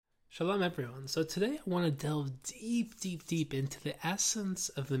Shalom everyone. So today I want to delve deep into the essence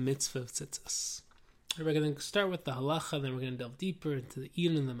of the mitzvah of tzitzis. We're going to start with the halacha, then we're going to delve deeper into the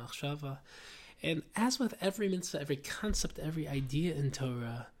iyun and the machshava. And as with every mitzvah, every concept, every idea in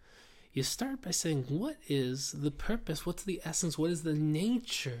Torah, you start by saying, what is the purpose, what's the essence, what is the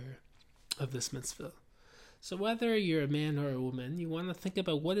nature of this mitzvah? So whether you're a man or a woman, you want to think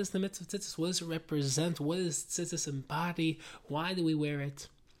about what is the mitzvah of tzitzis, what does it represent, what does tzitzis embody, why do we wear it?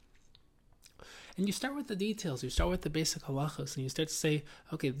 And you start with the details, you start with the basic halachos, and you start to say,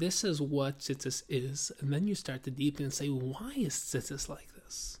 okay, this is what tzitzis is, and then you start to deepen and say, why is tzitzis like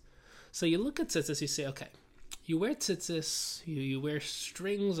this? So you look at tzitzis, you say, okay, you wear tzitzis, you wear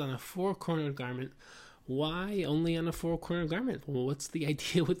strings on a four-cornered garment. Why only on a four-cornered garment? Well, what's the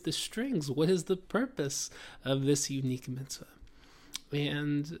idea with the strings? What is the purpose of this unique mitzvah?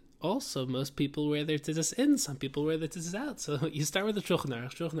 And also, most people wear their tzitzis in, some people wear their tzitzis out. So you start with the Shulchan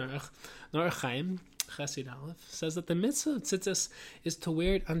Aruch. Nor Chaim, Chassid Aleph, says that the mitzvah of tzitzis is to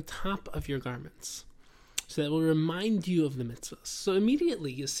wear it on top of your garments. So that will remind you of the mitzvahs. So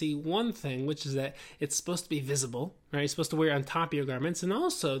immediately you see one thing, which is that it's supposed to be visible, right? You're supposed to wear it on top of your garments. And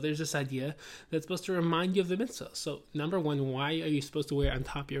also there's this idea that it's supposed to remind you of the mitzvah. So number one, why are you supposed to wear it on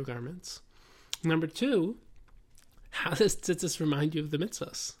top of your garments? Number two, how does tzitzis remind you of the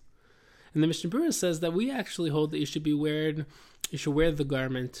mitzvahs? And the Mishnah Berurah says that we actually hold that you should wear the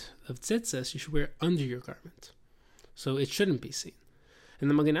garment of tzitzis, you should wear it under your garment. So it shouldn't be seen. And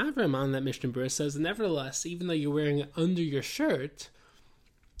the Magen Avraham on that Mishnah Berurah says, nevertheless, even though you're wearing it under your shirt,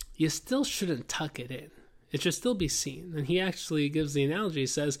 you still shouldn't tuck it in. It should still be seen. And he actually gives the analogy, he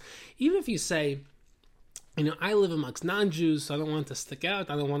says, even if you say, I live amongst non-Jews, so I don't want to stick out.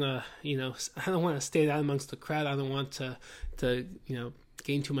 I don't want to stand out amongst the crowd. I don't want to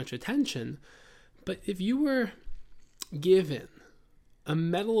gain too much attention. But if you were given a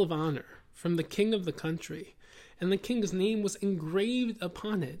medal of honor from the king of the country, and the king's name was engraved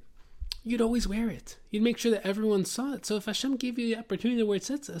upon it, you'd always wear it. You'd make sure that everyone saw it. So if Hashem gave you the opportunity to wear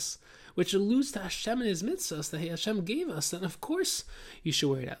tzitzis, which alludes to Hashem and His mitzvahs that Hashem gave us, then of course you should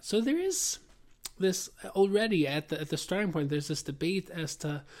wear it out. So there is this already at the starting point. There's this debate as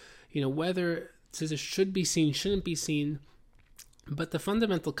to whether tzitzis should be seen, shouldn't be seen. But the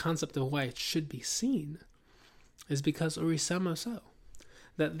fundamental concept of why it should be seen is because Urisama so,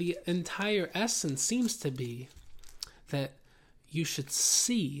 that the entire essence seems to be that you should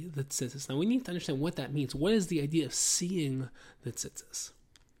see the tzitzis. Now we need to understand what that means. What is the idea of seeing the tzitzis?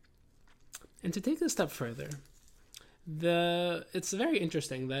 And to take this a step further, it's very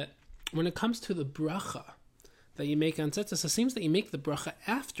interesting that when it comes to the bracha that you make on tzitzis, it seems that you make the bracha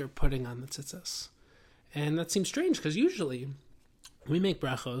after putting on the tzitzis. And that seems strange because usually we make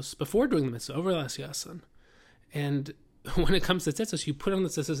brachos before doing the mitzvah, over Las Yasan. And when it comes to tzitzis, you put on the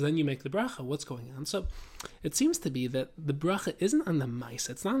tzitzis, then you make the bracha. What's going on? So it seems to be that the bracha isn't on the maisa.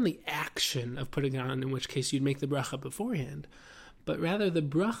 It's not on the action of putting it on, in which case you'd make the bracha beforehand. But rather the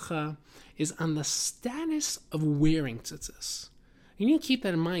bracha is on the status of wearing tzitzis. You need to keep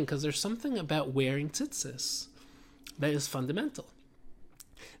that in mind because there's something about wearing tzitzis that is fundamental.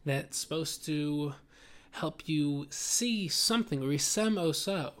 That's supposed to help you see something, risem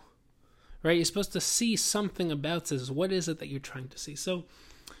oso, right? You're supposed to see something about this. What is it that you're trying to see? So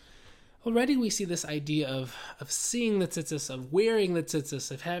already we see this idea of seeing the tzitzis, of wearing the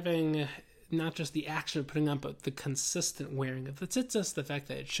tzitzis, of having not just the action of putting on, but the consistent wearing of the tzitzis, the fact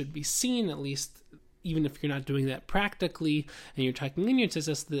that it should be seen, at least even if you're not doing that practically, and you're tucking in your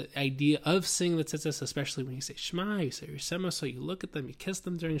tzitzis, the idea of seeing the tzitzis, especially when you say Shema, you say risem oso, you look at them, you kiss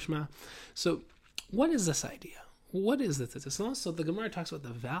them during Shema. So what is this idea? What is the tzitzis? And also the Gemara talks about the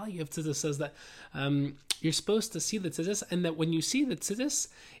value of tzitzis, says that you're supposed to see the tzitzis, and that when you see the tzitzis,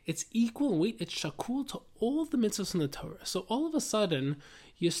 it's equal in weight, it's shakul to all the mitzvahs in the Torah. So all of a sudden,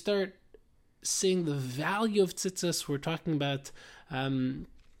 you start seeing the value of tzitzis. We're talking about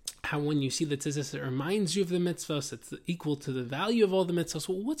how when you see the tzitzis, it reminds you of the mitzvahs, it's equal to the value of all the mitzvahs.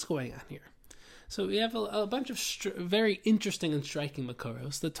 Well, what's going on here? So we have a bunch of very interesting and striking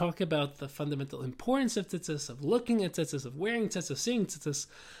makoros that talk about the fundamental importance of tzitzis, of looking at tzitzis, of wearing tzitzis, seeing tzitzis.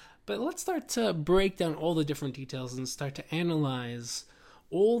 But let's start to break down all the different details and start to analyze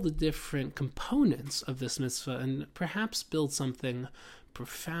all the different components of this mitzvah and perhaps build something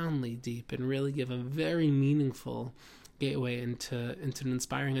profoundly deep and really give a very meaningful gateway into an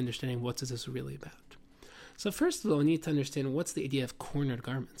inspiring understanding of what tzitzis is really about. So first of all, we need to understand what's the idea of cornered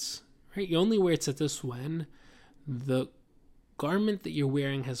garments. Right? You only wear tzitzis when the garment that you're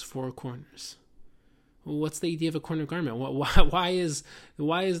wearing has four corners. Well, what's the idea of a corner garment? Why is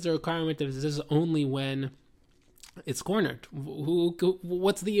the requirement of tzitzis only when it's cornered.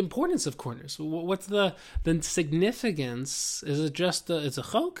 What's the importance of corners? What's the significance? Is it just it's a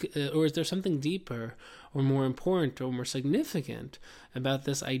chok, or is there something deeper or more important or more significant about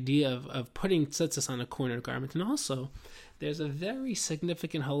this idea of putting tzitzis on a cornered garment? And also, there's a very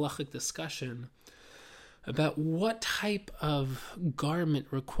significant halachic discussion about what type of garment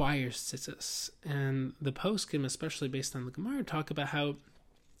requires tzitzis. And the poskim, especially based on the Gemara, talk about how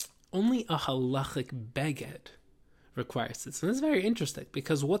only a halachic beged requires tzitzis. And that's very interesting,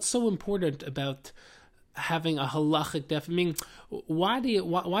 because what's so important about having a halachic definition?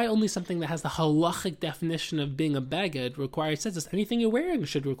 Why only something that has the halachic definition of being a beged requires tzitzis? Anything you're wearing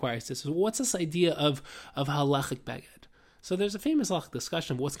should require tzitzis. What's this idea of halachic beged? So there's a famous halachic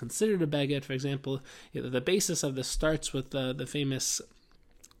discussion of what's considered a beged. For example, the basis of this starts with the famous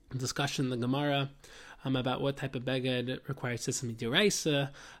discussion in the Gemara about what type of beged requires tzitzis midiraisa.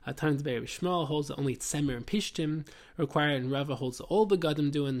 Tanit Be'er Bishmal holds that only tzemer and pishtim require, and Rava holds that all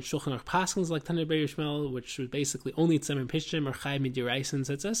begadim do, and Shulchan Aruch paskins like Tanit Be'er Bishmal, which was basically only tzemer and pishtim are chai midiraisa and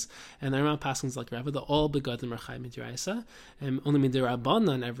tzitzis, and the Rambam paskins like Rava that all begadim are chai midiraisa, and only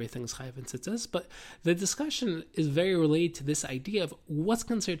midirabanan everything is chai and tzitzis. But the discussion is very related to this idea of what's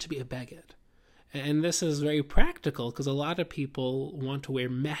considered to be a beged. And this is very practical, because a lot of people want to wear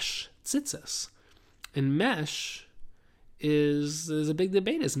mesh tzitzis. And mesh there's a big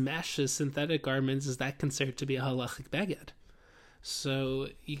debate. Is mesh, is synthetic garments, is that considered to be a halachic beged? So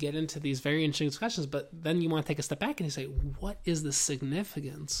you get into these very interesting discussions, but then you want to take a step back and you say, what is the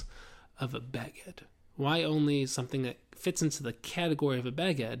significance of a beged? Why only something that fits into the category of a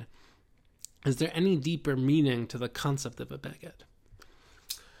beged? Is there any deeper meaning to the concept of a beged?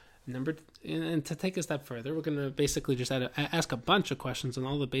 And to take a step further, we're going to basically just ask a bunch of questions on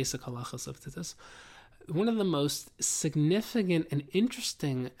all the basic halachas of tzitzis. One of the most significant and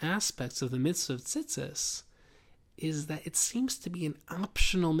interesting aspects of the mitzvah of tzitzis is that it seems to be an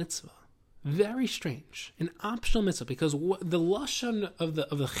optional mitzvah. Very strange, an optional mitzvah, because the lashon of the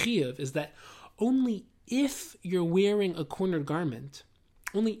chiyuv is that only if you're wearing a cornered garment,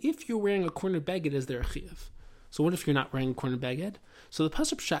 only if you're wearing a cornered beged is there a chiyuv. So what if you're not wearing a cornered beged? So the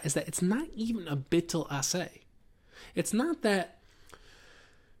pasuk pshat is that it's not even a bittul aseh. It's not that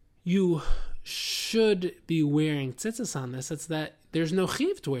you should be wearing tzitzis on this. It's that there's no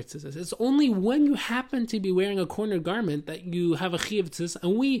chiyuv to wear tzitzis. It's only when you happen to be wearing a cornered garment that you have a chiyuv tzitzis,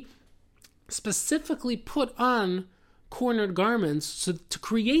 and we specifically put on cornered garments to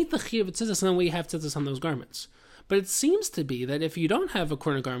create the chiyuv tzitzis, and then we have tzitzis on those garments. But it seems to be that if you don't have a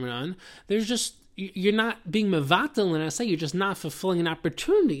cornered garment on, you're not being mevatel in aseh, you're just not fulfilling an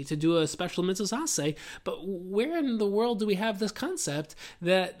opportunity to do a special mitzvah aseh. But where in the world do we have this concept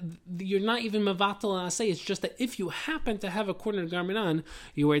that you're not even mevatel in aseh? It's just that if you happen to have a cornered garment on,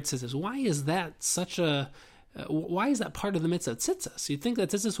 you wear tzitzis. Why is that why is that part of the mitzvah tzitzis? You'd think that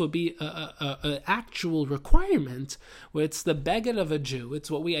tzitzis would be an actual requirement, where it's the beged of a Jew. It's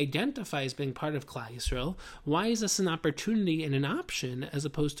what we identify as being part of Klal Yisrael. Why is this an opportunity and an option as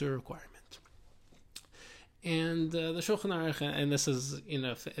opposed to a requirement? And the Shulchan Aruch, and this is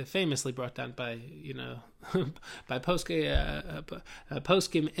famously brought down by by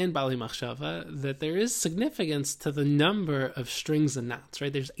poskim and Bali Machshava, that there is significance to the number of strings and knots.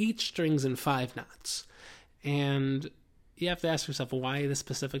 Right, there's 8 strings and 5 knots, and you have to ask yourself, why this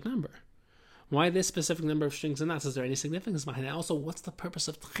specific number? Why this specific number of strings and knots? Is there any significance behind it? Also, what's the purpose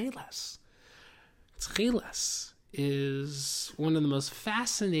of tchelas? Tchelas is one of the most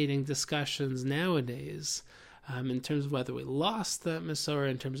fascinating discussions nowadays, in terms of whether we lost the Masorah,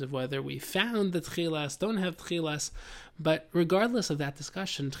 in terms of whether we found the tchelas, don't have tchelas. But regardless of that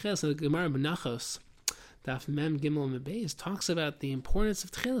discussion, tchelas, the Gemara Menachos, Daf Mem Gimel Mebeis, talks about the importance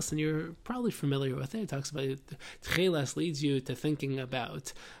of tchelas, and you're probably familiar with it. It talks about tchelas leads you to thinking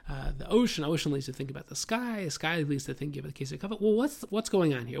about the ocean. Ocean leads you to think about the sky. Sky leads to thinking about the case of covenant. Well, what's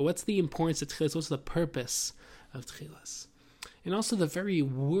going on here? What's the importance of tchelas? What's the purpose of tchelas? And also the very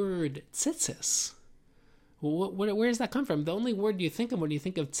word tzitzis. Where does that come from? The only word you think of when you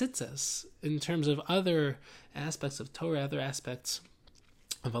think of tzitzis, in terms of other aspects of Torah, other aspects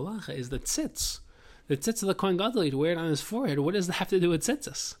of halacha, is the tzitz. The tzitz of the Kohen Gadol, to wear it on his forehead. What does that have to do with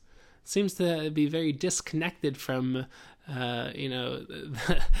tzitzis? It seems to be very disconnected from,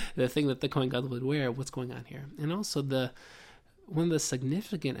 the thing that the Kohen Gadol would wear. What's going on here? And also one of the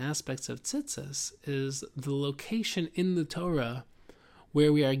significant aspects of tzitzis is the location in the Torah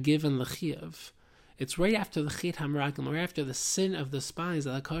where we are given the chiyuv. It's right after the Chet HaMeraglim, right after the sin of the spies,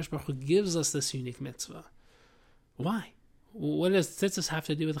 that HaKadosh Baruch Hu gives us this unique mitzvah. Why? What does tzitzis have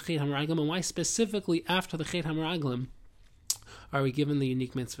to do with the Chet HaMeraglim, and why specifically after the Chet HaMeraglim are we given the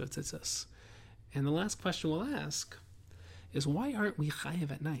unique mitzvah of tzitzis? And the last question we'll ask is, why aren't we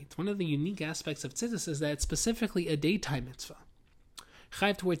chayiv at night? One of the unique aspects of tzitzis is that it's specifically a daytime mitzvah.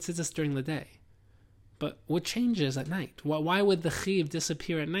 Chayiv to wear tzitzis during the day. But what changes at night? Why would the chayiv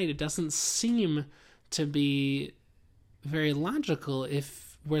disappear at night? It doesn't seem to be very logical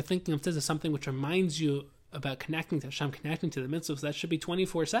if we're thinking of tzitzis, something which reminds you about connecting to Hashem, connecting to the mitzvahs. That should be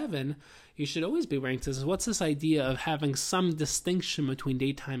 24/7. You should always be wearing tzitzis. What's this idea of having some distinction between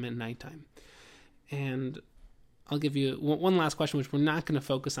daytime and nighttime? And I'll give you one last question, which we're not going to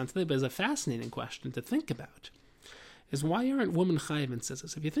focus on today, but is a fascinating question to think about, is why aren't women chayiv in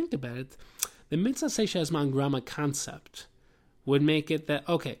tzitzis? If you think about it, the mitzvah seisha hazman grama concept would make it that,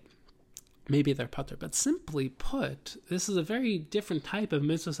 okay, maybe they're patur, but simply put, this is a very different type of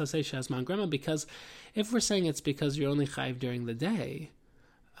mitzvah seisha hazman grama, because if we're saying it's because you're only chayiv during the day,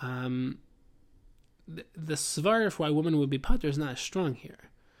 the svar for why women would be patur is not as strong here.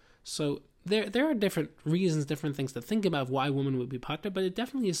 So there are different reasons, different things to think about why women would be patur, but it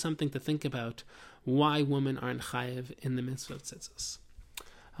definitely is something to think about why women aren't chayiv in the mitzvah of tzitzis.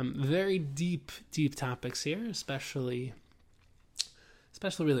 Very deep topics here, especially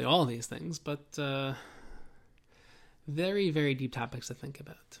really all these things, but very, very deep topics to think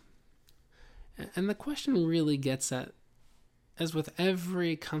about. And the question really gets at, as with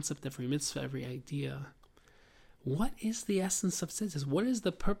every concept, every mitzvah, every idea, what is the essence of tzitzis? What is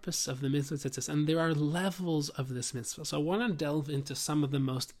the purpose of the mitzvah tzitzis? And there are levels of this mitzvah. So I want to delve into some of the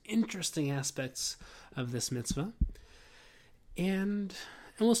most interesting aspects of this mitzvah. And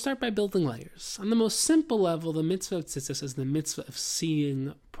we'll start by building layers. On the most simple level, the mitzvah of tzitzis is the mitzvah of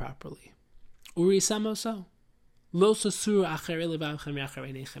seeing properly. Uri samoso. Lo sasur achere levavchem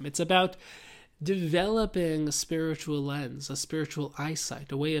yachere einechem. It's about developing a spiritual lens, a spiritual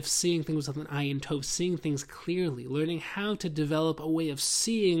eyesight, a way of seeing things with an ayin tov, seeing things clearly, learning how to develop a way of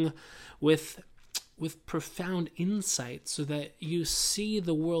seeing with profound insight so that you see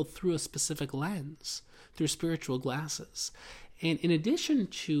the world through a specific lens, through spiritual glasses. And in addition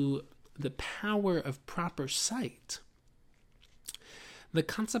to the power of proper sight, the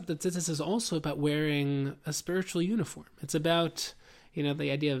concept of tzitzis is also about wearing a spiritual uniform. It's about,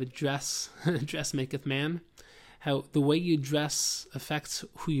 the idea of a dress maketh man, how the way you dress affects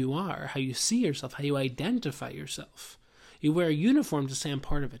who you are, how you see yourself, how you identify yourself. You wear a uniform to say I'm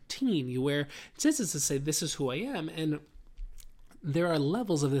part of a team. You wear tzitzis to say this is who I am. And there are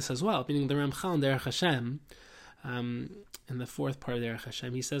levels of this as well, meaning the Ramchal and Derech Hashem, in the fourth part of Derech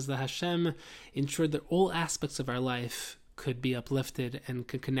Hashem, he says that Hashem ensured that all aspects of our life could be uplifted and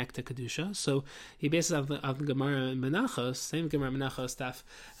could connect to Kedusha. So he bases on the Gemara Menachos, same Gemara Menachos stuff,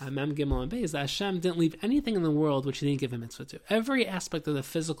 Mem Gimel and Beis, that Hashem didn't leave anything in the world which he didn't give a mitzvah to. Every aspect of the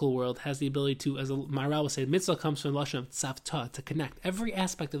physical world has the ability to, as Maharal will say, mitzvah comes from Lashon of tzavta, to connect. Every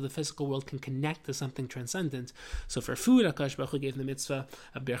aspect of the physical world can connect to something transcendent. So for food, HaKadosh Baruch Hu gave the mitzvah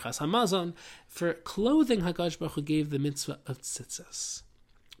of Birchas Hamazon. For clothing, HaKadosh Baruch Hu gave the mitzvah of tzitzis.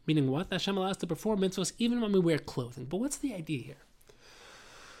 Meaning what? Hashem allows us to perform mitzvahs even when we wear clothing. But what's the idea here?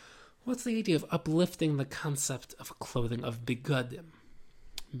 What's the idea of uplifting the concept of clothing, of begadim?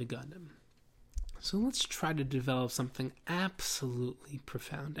 So let's try to develop something absolutely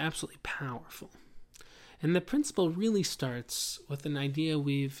profound, absolutely powerful. And the principle really starts with an idea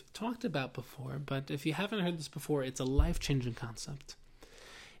we've talked about before, but if you haven't heard this before, it's a life-changing concept.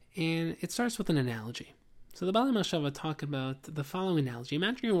 And it starts with an analogy. So the Baalei Machshava talk about the following analogy.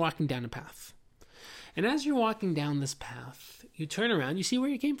 Imagine you're walking down a path. And as you're walking down this path, you turn around, you see where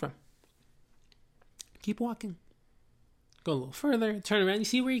you came from. Keep walking. Go a little further, turn around, you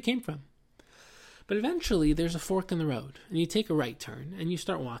see where you came from. But eventually, there's a fork in the road, and you take a right turn, and you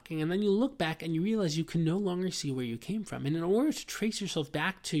start walking, and then you look back, and you realize you can no longer see where you came from. And in order to trace yourself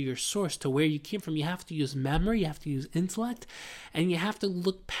back to your source, to where you came from, you have to use memory, you have to use intellect, and you have to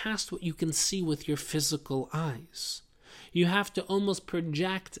look past what you can see with your physical eyes. You have to almost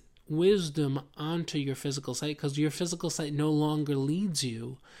project wisdom onto your physical sight, because your physical sight no longer leads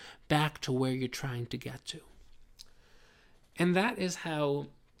you back to where you're trying to get to. And that is how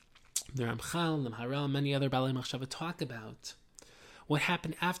the Ramchal, the Maharal, and many other Baalei Machshava talk about what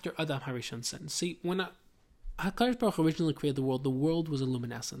happened after Adam HaRishon sinned. See, when HaKadosh Baruch Hu originally created the world was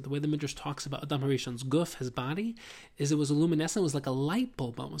luminescent. The way the Midrash talks about Adam HaRishon's guf, his body, is it was luminescent. It was like a light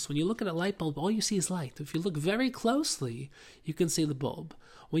bulb almost. When you look at a light bulb, all you see is light. If you look very closely, you can see the bulb.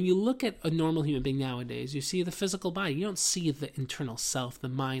 When you look at a normal human being nowadays, you see the physical body. You don't see the internal self, the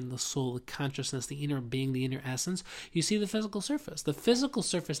mind, the soul, the consciousness, the inner being, the inner essence. You see the physical surface. The physical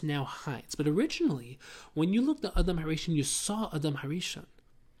surface now hides. But originally, when you looked at Adam HaRishon, you saw Adam HaRishon.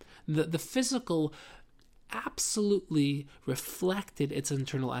 The physical absolutely reflected its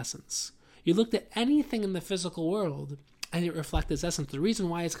internal essence. You looked at anything in the physical world, and it reflected its essence. The reason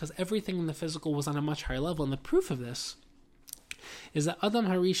why is because everything in the physical was on a much higher level, and the proof of this is that Adam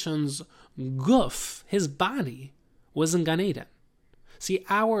Harishon's guf, his body, was in Gan Eden. See,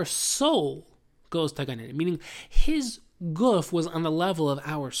 our soul goes to Gan Eden, meaning his guf was on the level of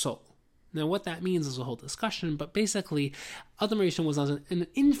our soul. Now, what that means is a whole discussion, but basically, Adam Harishon was on an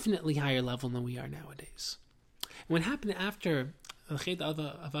infinitely higher level than we are nowadays. What happened after the Chet of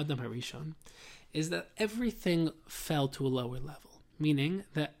Adam Harishon is that everything fell to a lower level, meaning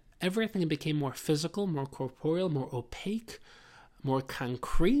that everything became more physical, more corporeal, more opaque, more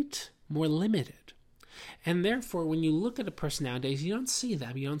concrete, more limited. And therefore, when you look at a person nowadays, you don't see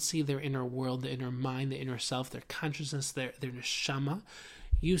them. You don't see their inner world, the inner mind, the inner self, their consciousness, their neshama.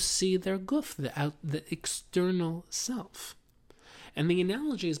 You see their guf, the external self. And the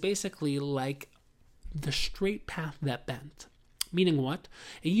analogy is basically like the straight path that bent. Meaning what?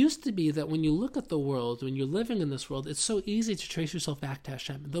 It used to be that when you look at the world, when you're living in this world, it's so easy to trace yourself back to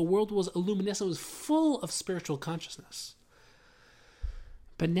Hashem. The world was luminescent, it was full of spiritual consciousness.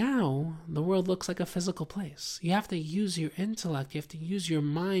 But now, the world looks like a physical place. You have to use your intellect, you have to use your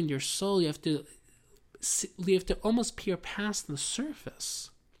mind, your soul, you have to almost peer past the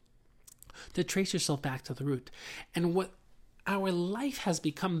surface to trace yourself back to the root. And what our life has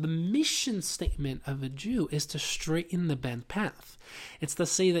become, the mission statement of a Jew, is to straighten the bent path. It's to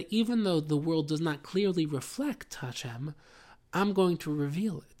say that even though the world does not clearly reflect Hashem, I'm going to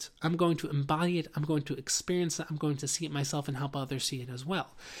reveal it. I'm going to embody it. I'm going to experience it. I'm going to see it myself and help others see it as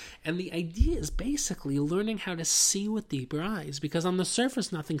well. And the idea is basically learning how to see with deeper eyes, because on the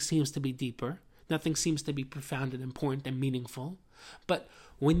surface, nothing seems to be deeper. Nothing seems to be profound and important and meaningful. But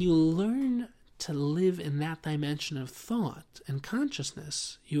when you learn to live in that dimension of thought and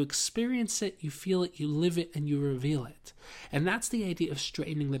consciousness, you experience it, you feel it, you live it, and you reveal it. And that's the idea of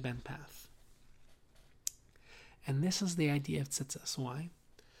straightening the bent path. And this is the idea of tzitzis. Why?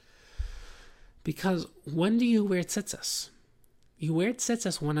 Because when do you wear tzitzis? You wear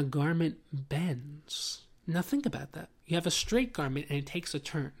tzitzis when a garment bends. Now think about that. You have a straight garment and it takes a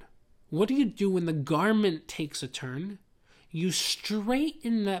turn. What do you do when the garment takes a turn? You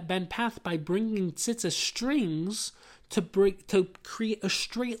straighten that bent path by bringing tzitzis strings to create a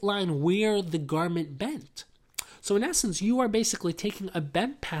straight line where the garment bent. So in essence, you are basically taking a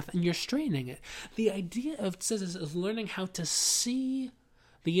bent path and you're straightening it. The idea of tzitzis is learning how to see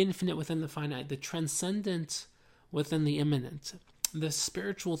the infinite within the finite, the transcendent within the immanent, the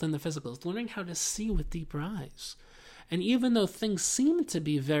spiritual within the physical. It's learning how to see with deeper eyes. And even though things seem to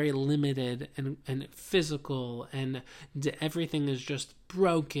be very limited and physical and everything is just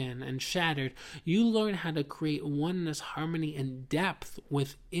broken and shattered, you learn how to create oneness, harmony, and depth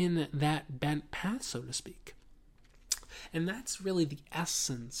within that bent path, so to speak. And that's really the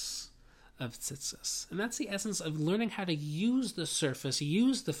essence of tzitzis. And that's the essence of learning how to use the surface,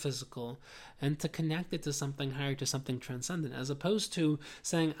 use the physical, and to connect it to something higher, to something transcendent, as opposed to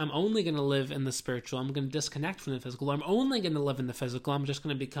saying, I'm only going to live in the spiritual, I'm going to disconnect from the physical, or I'm only going to live in the physical, I'm just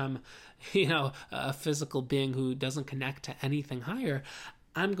going to become, a physical being who doesn't connect to anything higher.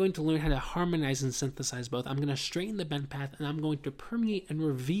 I'm going to learn how to harmonize and synthesize both. I'm going to straighten the bent path, and I'm going to permeate and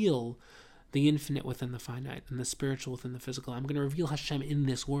reveal the infinite within the finite and the spiritual within the physical. I'm going to reveal Hashem in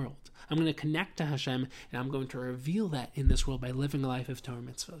this world. I'm going to connect to Hashem, and I'm going to reveal that in this world by living a life of Torah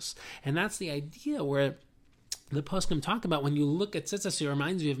mitzvahs. And that's the idea where the poskim talk about when you look at tzitzis, it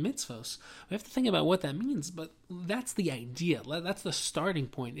reminds you of mitzvahs. We have to think about what that means, but that's the idea. That's the starting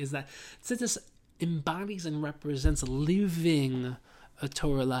point, is that tzitzis embodies and represents living a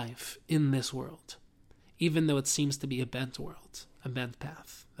Torah life in this world, even though it seems to be a bent world, a bent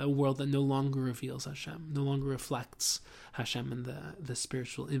path, a world that no longer reveals Hashem, no longer reflects Hashem in the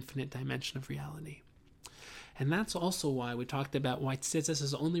spiritual infinite dimension of reality. And that's also why we talked about why tzitzis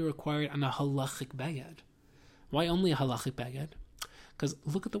is only required on a halachic beged. Why only a halachic beged? Because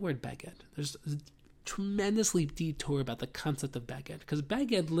look at the word beged. There's a tremendously detour about the concept of beged, because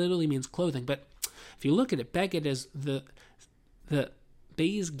beged literally means clothing, but if you look at it, beged is the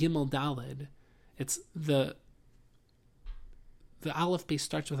Beis Gimel Daled. It's the Aleph base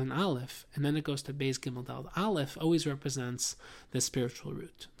starts with an Aleph, and then it goes to Beis Gimel Daled. Aleph always represents the spiritual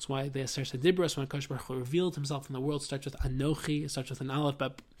root. That's why the Aseret Dibros, when HaKadosh Baruch Hu revealed himself in the world, starts with Anochi, it starts with an Aleph,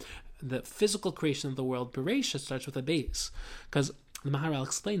 but the physical creation of the world, Bereishis, starts with a Beis. Because the Maharal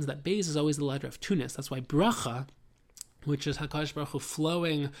explains that Beis is always the letter of Tunis. That's why Bracha, which is HaKadosh Baruch Hu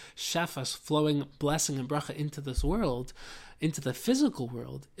flowing shefas, flowing blessing and bracha into this world, into the physical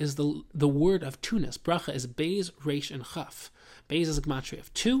world, is the word of Tunis. Bracha is Beis, Reish, and Chaf. Beis is a gematria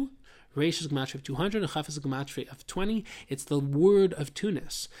of 2, Reish is gematria of 200, and Chaf is a gematria of 20. It's the word of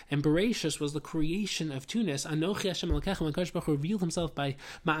Tunis. And Bereshis was the creation of Tunis. Anochi Hashem Elokecha, when Kadosh Baruch Hu revealed himself by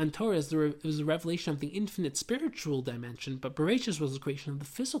Ma'an Torah, it was the revelation of the infinite spiritual dimension, but Bereshis was the creation of the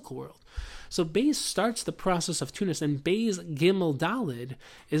physical world. So Beis starts the process of Tunis, and Beis Gimel Dalid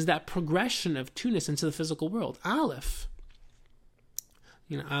is that progression of Tunis into the physical world. Aleph,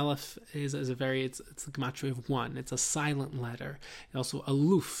 Aleph is a very, it's the gematria of 1. It's a silent letter. And also,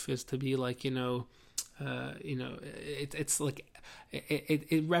 aluf is to be like, it's like,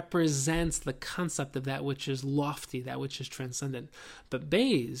 it represents the concept of that which is lofty, that which is transcendent. But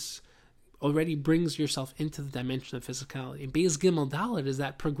Beis already brings yourself into the dimension of physicality. And Beis Gimel Dalet is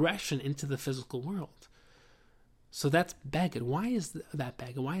that progression into the physical world. So that's beged. Why is that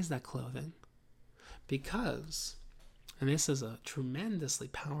beged? Why is that clothing? Because, and this is a tremendously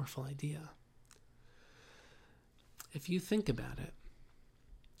powerful idea, if you think about it,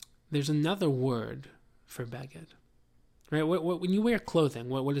 there's another word for beged. Right? When you wear clothing,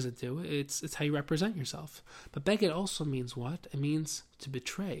 what does it do? It's how you represent yourself. But beged also means what? It means to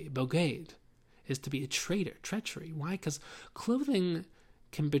betray. Boged is to be a traitor, treachery. Why? Because clothing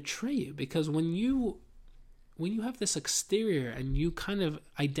can betray you. Because when you have this exterior and you kind of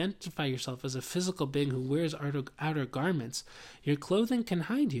identify yourself as a physical being who wears outer garments, your clothing can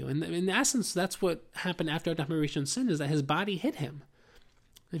hide you. And in essence, that's what happened after Adam HaRishon's sin, is that his body hid him.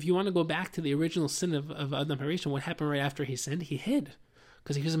 If you want to go back to the original sin of Adam HaRishon, what happened right after he sinned? He hid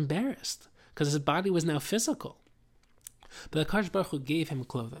because he was embarrassed, because his body was now physical. But the HaKadosh Baruch Hu gave him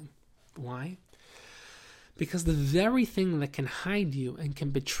clothing. Why? Because the very thing that can hide you and can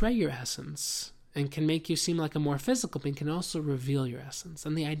betray your essence and can make you seem like a more physical being can also reveal your essence.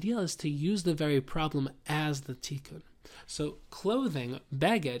 And the idea is to use the very problem as the tikkun. So clothing,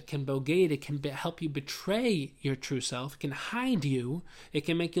 beged, can boged, it can help you betray your true self, it can hide you, it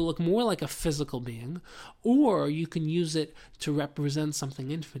can make you look more like a physical being, or you can use it to represent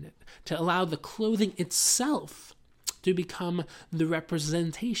something infinite, to allow the clothing itself to become the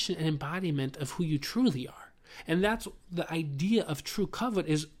representation and embodiment of who you truly are. And that's the idea of true kavod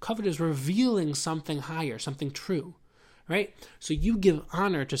is revealing something higher, something true, right? So you give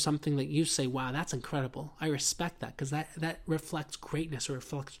honor to something that you say, wow, that's incredible. I respect that because that reflects greatness or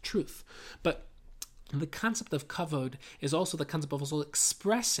reflects truth. But the concept of kavod is also the concept of also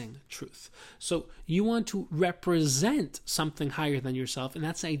expressing truth. So you want to represent something higher than yourself, and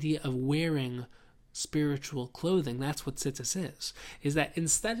that's the idea of wearing spiritual clothing. That's what tzitzis is that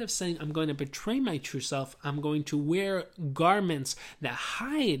instead of saying I'm going to betray my true self, I'm going to wear garments that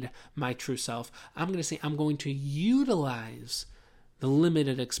hide my true self. I'm going to say I'm going to utilize the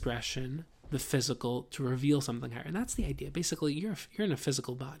limited expression, the physical, to reveal something higher. And that's the idea. Basically, you're in a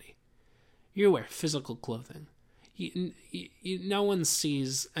physical body. You wear physical clothing. No one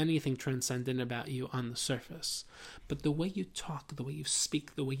sees anything transcendent about you on the surface. But the way you talk, the way you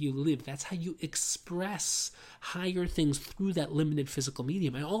speak, the way you live, that's how you express higher things through that limited physical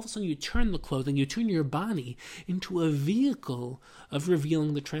medium. And all of a sudden you turn the clothing, you turn your body into a vehicle of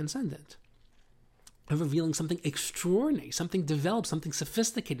revealing the transcendent, of revealing something extraordinary, something developed, something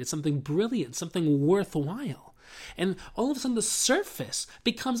sophisticated, something brilliant, something worthwhile. And all of a sudden the surface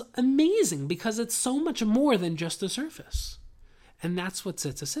becomes amazing because it's so much more than just the surface. And that's what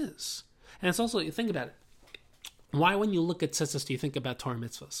tzitzis is. And it's also, you think about it, why when you look at tzitzis do you think about Torah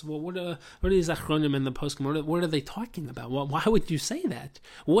mitzvahs? Well, what are these achronim in the poskim? What are they talking about? Well, why would you say that?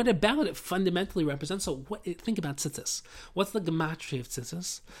 What about it fundamentally represents? So think about tzitzis. What's the gematria of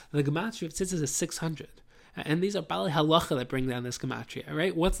tzitzis? The gematria of tzitzis is 600. And these are Bali Halacha that bring down this gematria,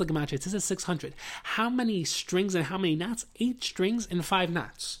 right? What's the gematria? It says 600. How many strings and how many knots? 8 strings and 5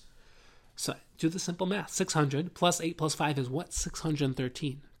 knots. So do the simple math. 600 plus 8 plus 5 is what?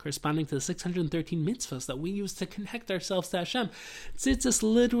 613. Corresponding to the 613 mitzvahs that we use to connect ourselves to Hashem. Tzitzis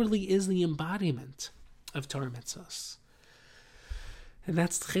literally is the embodiment of Torah mitzvahs. And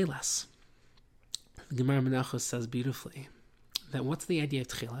that's tchelas. The Gemara Menachos says beautifully that what's the idea of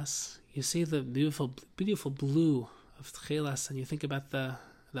tchelas? You see the beautiful blue of tchelas, and you think about the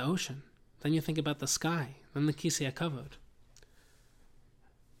ocean. Then you think about the sky. Then the kisei hakavod.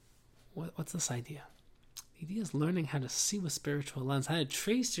 What's this idea? The idea is learning how to see with spiritual lens, how to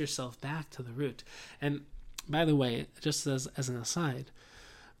trace yourself back to the root. And by the way, just as an aside,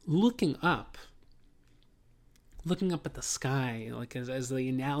 looking up at the sky, like as the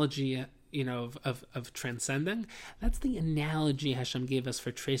analogy, of transcending, that's the analogy Hashem gave us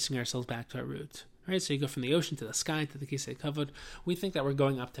for tracing ourselves back to our root. Right, so you go from the ocean to the sky to the Kisei Kavod. We think that we're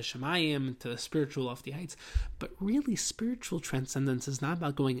going up to Shemayim, to the spiritual lofty heights, but really spiritual transcendence is not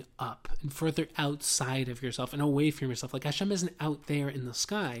about going up and further outside of yourself and away from yourself. Like Hashem isn't out there in the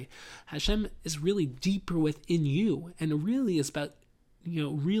sky. Hashem is really deeper within you, and really is about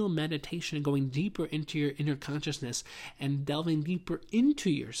real meditation and going deeper into your inner consciousness and delving deeper into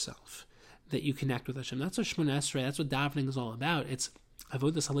yourself, that you connect with Hashem. That's what Shemona Esrei, that's what davening is all about. It's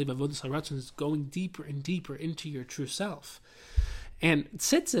Avodas Halev, Avodas Haratzon, is going deeper and deeper into your true self. And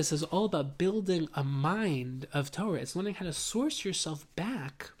Tzitzis is all about building a mind of Torah. It's learning how to source yourself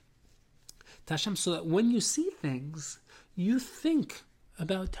back to Hashem, so that when you see things, you think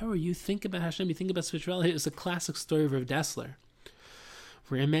about Torah, you think about Hashem, you think about spirituality. It's a classic story of Rav Dessler,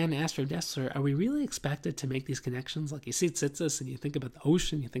 where a man asked Rav Dessler, are we really expected to make these connections? Like, you see Tzitzis and you think about the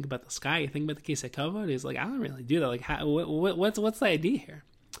ocean, you think about the sky, you think about the Kisei Kavod. He's like, I don't really do that. Like, what's the idea here?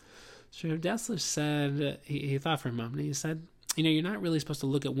 So Rav Dessler said, he thought for a moment, and he said, you're not really supposed to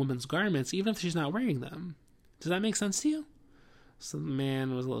look at women's garments, even if she's not wearing them. Does that make sense to you? So the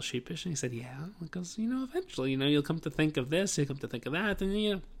man was a little sheepish, and he said, yeah, because, eventually, you'll come to think of this, you'll come to think of that,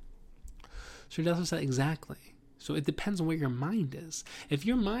 and, So Rav Dessler said, exactly. So it depends on where your mind is. If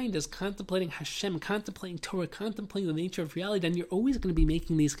your mind is contemplating Hashem, contemplating Torah, contemplating the nature of reality, then you're always going to be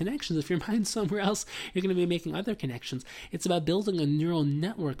making these connections. If your mind's somewhere else, you're going to be making other connections. It's about building a neural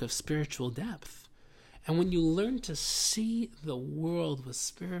network of spiritual depth. And when you learn to see the world with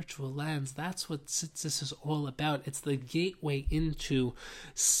spiritual lens, that's what Tzitzis is all about. It's the gateway into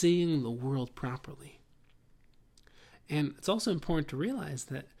seeing the world properly. And it's also important to realize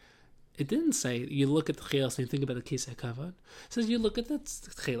that it didn't say you look at the Chelas and you think about the Kisei Kavod. It says you look at the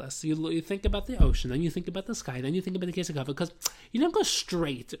Chelas, you think about the ocean, then you think about the sky, then you think about the Kisei Kavod, because you don't go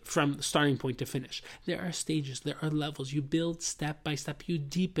straight from starting point to finish. There are stages, there are levels. You build step by step, you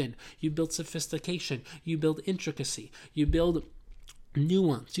deepen, you build sophistication, you build intricacy, you build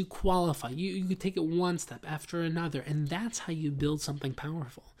nuance, you qualify, you take it one step after another, and that's how you build something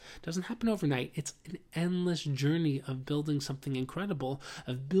powerful. It doesn't happen overnight. It's an endless journey of building something incredible,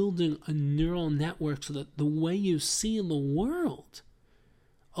 of building a neural network so that the way you see the world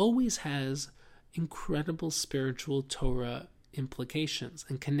always has incredible spiritual Torah implications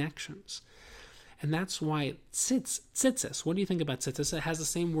and connections. And that's why tzitzis, what do you think about tzitzis? It has the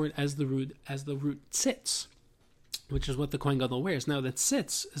same word as the root tzitz, which is what the Kohen Gadol wears. Now, the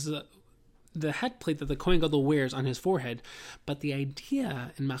tzitz is the head plate that the Kohen Gadol wears on his forehead, but the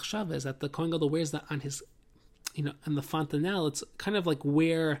idea in Machshava is that the Kohen Gadol wears that on his, on the fontanelle. It's kind of like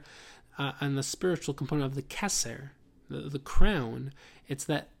where, on the spiritual component of the keser, the crown, it's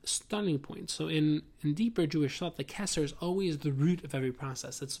that starting point. So in deeper Jewish thought, the keser is always the root of every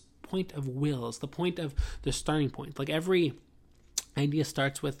process. It's point of will. It's the point of the starting point. Like every idea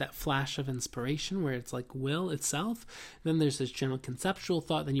starts with that flash of inspiration where it's like will itself. Then there's this general conceptual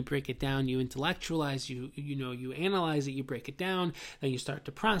thought. Then you break it down, you intellectualize, you analyze it, you break it down. Then you start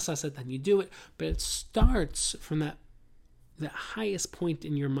to process it, then you do it. But it starts from that highest point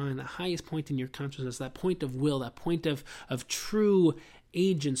in your mind, the highest point in your consciousness, that point of will, that point of true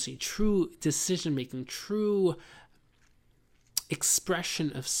agency, true decision-making, true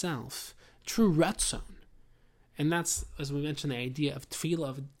expression of self, true ratzon. And that's, as we mentioned, the idea of tefillah,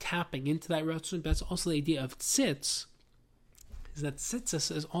 of tapping into that ratzon, but that's also the idea of tzitz, is that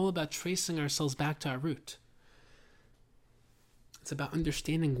tzitzis is all about tracing ourselves back to our root. It's about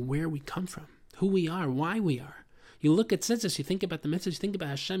understanding where we come from, who we are, why we are. You look at tzitzis, you think about the mitzvahs, you think about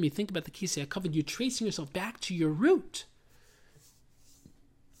Hashem, you think about the Kisei Kavod, you're tracing yourself back to your root.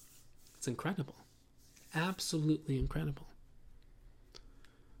 It's incredible. Absolutely incredible.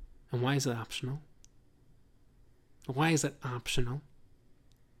 And why is it optional? Why is it optional?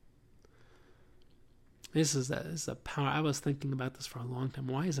 This is a power. I was thinking about this for a long time.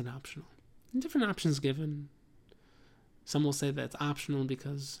 Why is it optional? Different options given. Some will say that it's optional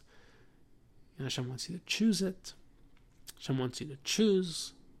because Hashem wants you to choose it. Hashem wants you to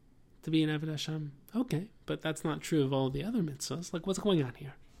choose to be an Eved Hashem. Okay, but that's not true of all the other mitzvahs. Like, what's going on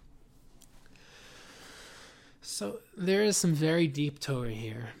here? So there is some very deep Torah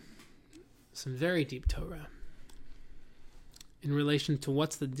here. Some very deep Torah in relation to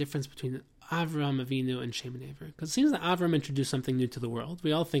what's the difference between Avraham Avinu and Shem and Aver. Because it seems that Avraham introduced something new to the world.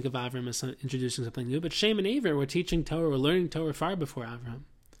 We all think of Avraham as introducing something new, but Shem and Aver were teaching Torah, were learning Torah far before Avraham.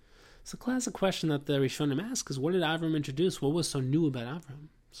 It's a classic question that the Rishonim ask is, what did Avraham introduce? What was so new about Avraham?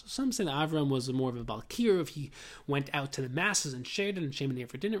 So some say that Avraham was more of a Balkir, if he went out to the masses and shared it, and Shem and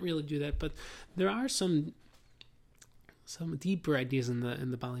Aver didn't really do that. But there are some deeper ideas in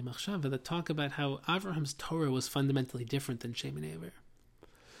the Bali Machshava that talk about how Avraham's Torah was fundamentally different than Shem and Aver.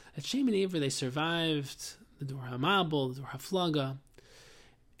 At Shem and Aver, they survived the Dor HaMabul, the Dor HaFlaga,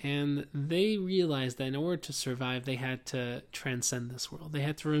 and they realized that in order to survive, they had to transcend this world. They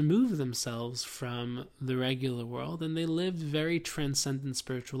had to remove themselves from the regular world, and they lived very transcendent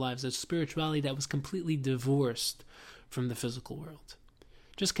spiritual lives, a spirituality that was completely divorced from the physical world.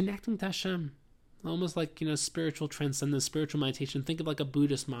 Just connecting to Hashem, almost like, spiritual transcendence, spiritual meditation. Think of like a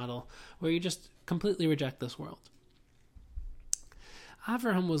Buddhist model, where you just completely reject this world.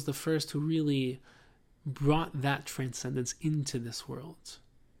 Avraham was the first who really brought that transcendence into this world.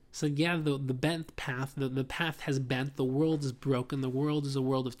 So yeah, the bent path, the path has bent, the world is broken, the world is a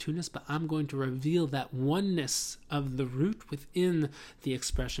world of two-ness, but I'm going to reveal that oneness of the root within the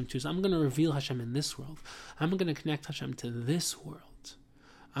expression two. So I'm going to reveal Hashem in this world. I'm going to connect Hashem to this world.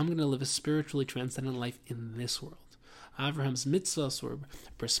 I'm going to live a spiritually transcendent life in this world. Abraham's mitzvahs, or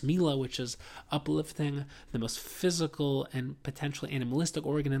bris milah, which is uplifting the most physical and potentially animalistic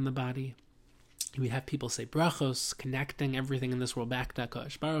organ in the body. We have people say brachos, connecting everything in this world back to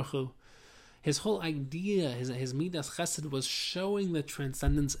HaKadosh Baruch Hu. His whole idea, his midas chesed, was showing the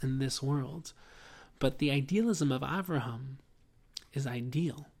transcendence in this world. But the idealism of Avraham is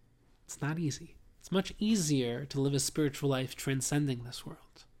ideal. It's not easy. It's much easier to live a spiritual life transcending this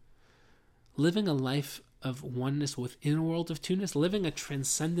world. Living a life of oneness within a world of two-ness, living a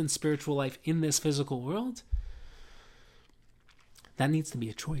transcendent spiritual life in this physical world, that needs to be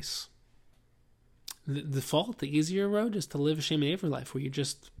a choice. The default, the easier road, is to live a Shem and Aver life, where you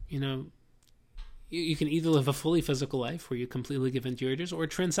just, you can either live a fully physical life, where you completely give into your urges, or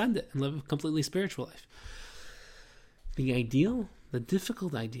transcend it and live a completely spiritual life. The ideal, the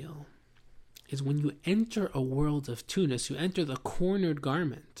difficult ideal, is when you enter a world of two-ness, you enter the cornered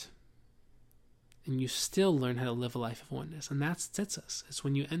garment, and you still learn how to live a life of oneness. And that's tzitzis. It's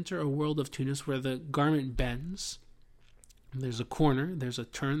when you enter a world of two-ness where the garment bends, there's a corner, there's a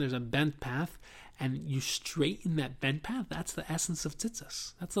turn, there's a bent path, and you straighten that bent path. That's the essence of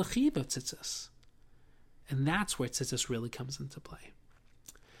tzitzis. That's the chiyuv of tzitzis. And that's where tzitzis really comes into play.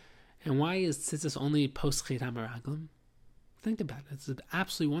 And why is tzitzis only post chet hamaraglim? Think about it. It's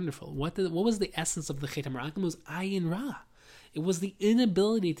absolutely wonderful. What was the essence of the chet hamaraglim? It was ayin ra. It was the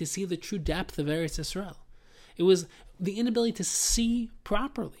inability to see the true depth of Eretz Yisrael. It was the inability to see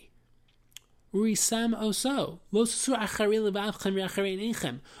properly. Urisam oso.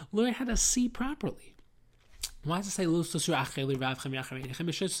 Learn how to see properly. Why does it say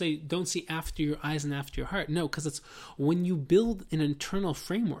it should say don't see after your eyes and after your heart? No, because it's when you build an internal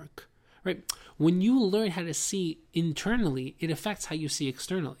framework, right? When you learn how to see internally, it affects how you see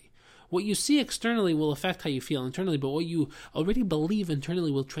externally. What you see externally will affect how you feel internally, but what you already believe internally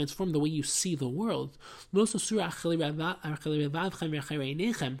will transform the way you see the world. Is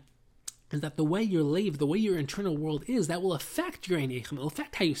that the way you're lived, the way your internal world is, that will affect your einechem, it will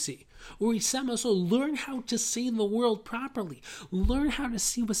affect how you see. So learn how to see the world properly. Learn how to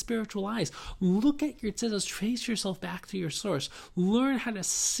see with spiritual eyes. Look at your tzitzis, trace yourself back to your source. Learn how to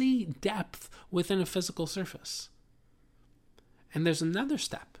see depth within a physical surface. And there's another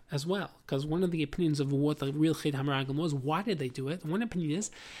step as well, because one of the opinions of what the real Chet HaMaraglim was, why did they do it? One opinion is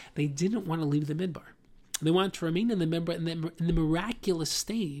they didn't want to leave the midbar. They wanted to remain in the midbar in the miraculous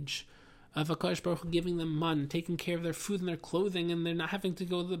stage of HaKadosh Baruch Hu giving them man, taking care of their food and their clothing, and they're not having to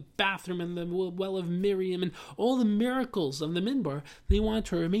go to the bathroom and the well of Miriam and all the miracles of the midbar. They wanted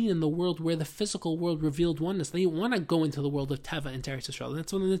to remain in the world where the physical world revealed oneness. They didn't want to go into the world of Teva and Eretz Yisrael.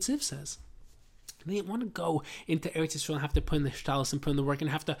 That's what the Netziv says. They didn't want to go into Eretz Yisrael and have to put in the shtalos and put in the work and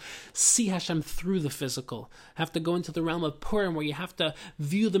have to see Hashem through the physical. Have to go into the realm of Purim where you have to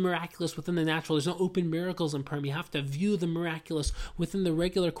view the miraculous within the natural. There's no open miracles in Purim. You have to view the miraculous within the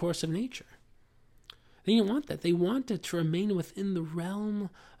regular course of nature. They didn't want that. They wanted to remain within the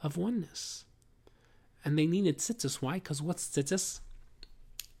realm of oneness. And they needed tzitzis. Why? Because what's tzitzis?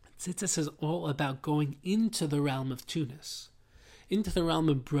 Tzitzis is all about going into the realm of two-ness, into the realm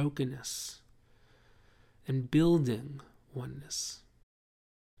of brokenness, and building oneness.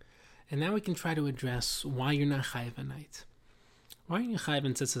 And now we can try to address why you're not chayiv at night. Why are you chayiv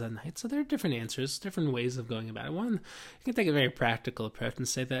in tzitzis at night? So there are different answers, different ways of going about it. One, you can take a very practical approach and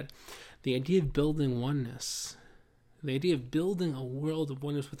say that the idea of building oneness, the idea of building a world of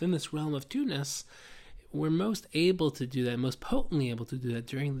oneness within this realm of two-ness, we're most able to do that, most potently able to do that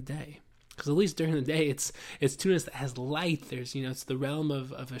during the day. Because at least during the day, it's two-ness that has light. There's, it's the realm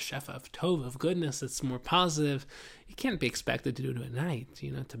of a shefa, of tov, of goodness. It's more positive. You can't be expected to do it at night,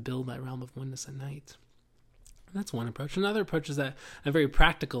 to build that realm of oneness at night. And that's one approach. Another approach is that at a very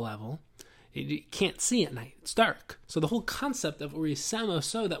practical level, you can't see at night. It's dark. So the whole concept of Urisama,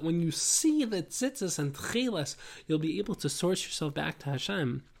 so that when you see the tzitzis and tchilas, you'll be able to source yourself back to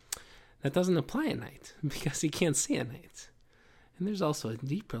Hashem. that doesn't apply at night because you can't see at night. And there's also a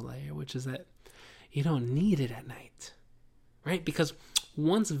deeper layer, which is that you don't need it at night, right? Because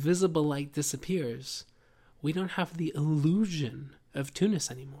once visible light disappears, we don't have the illusion of two-ness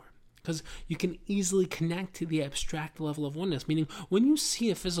anymore. Because you can easily connect to the abstract level of oneness, meaning when you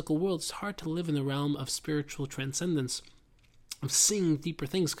see a physical world, it's hard to live in the realm of spiritual transcendence, of seeing deeper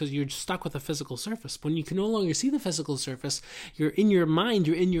things, because you're stuck with a physical surface. When you can no longer see the physical surface, you're in your mind,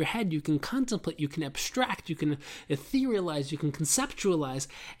 you're in your head, you can contemplate, you can abstract, you can etherealize, you can conceptualize,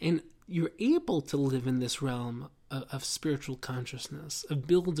 and you're able to live in this realm of spiritual consciousness, of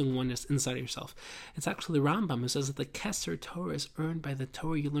building oneness inside of yourself. It's actually the Rambam who says that the Keser Torah is earned by the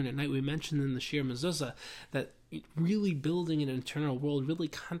Torah you learn at night. We mentioned in the Shir Mezuzah that really building an internal world, really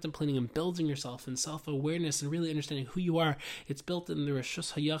contemplating and building yourself in self-awareness and really understanding who you are, it's built in the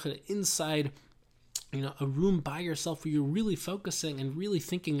Reshus HaYachid inside, a room by yourself where you're really focusing and really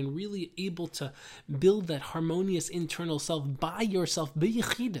thinking and really able to build that harmonious internal self by yourself,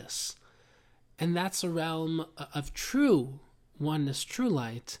 b'yichidus. And that's a realm of true oneness, true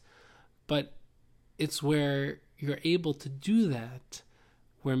light, but it's where you're able to do that,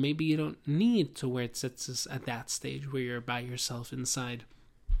 where maybe you don't need to wear tzitzis at that stage where you're by yourself inside.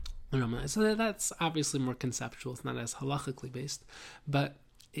 So that's obviously more conceptual, it's not as halachically based, but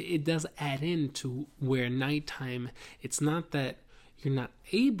it does add into where nighttime, it's not that you're not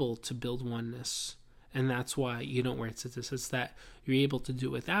able to build oneness, and that's why you don't wear tzitzis. It's that you're able to do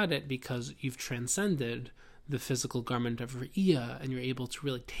without it because you've transcended the physical garment of Re'iyah, and you're able to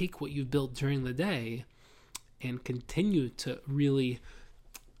really take what you've built during the day and continue to really,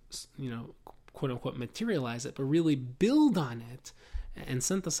 quote unquote, materialize it, but really build on it and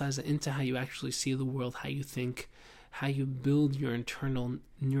synthesize it into how you actually see the world, how you think, how you build your internal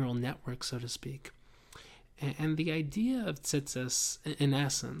neural network, so to speak. And the idea of tzitzis, in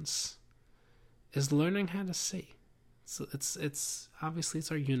essence, is learning how to see. So it's obviously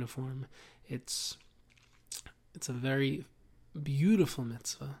it's our uniform. It's a very beautiful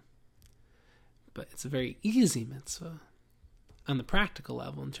mitzvah, but it's a very easy mitzvah on the practical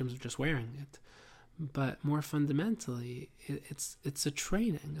level in terms of just wearing it. But more fundamentally, it's a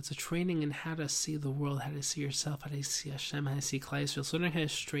training. It's a training in how to see the world, how to see yourself, how to see Hashem, how to see Klal Yisrael. So learning how to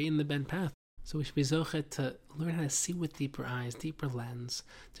straighten the bent path. So we should be zochet to learn how to see with deeper eyes, deeper lens,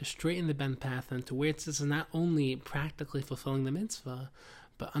 to straighten the bent path, and to where this is not only practically fulfilling the mitzvah,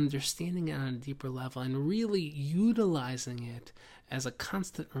 but understanding it on a deeper level and really utilizing it as a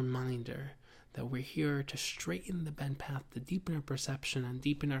constant reminder that we're here to straighten the bent path, to deepen our perception and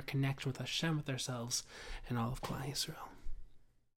deepen our connection with Hashem, with ourselves, and all of Klal Yisrael.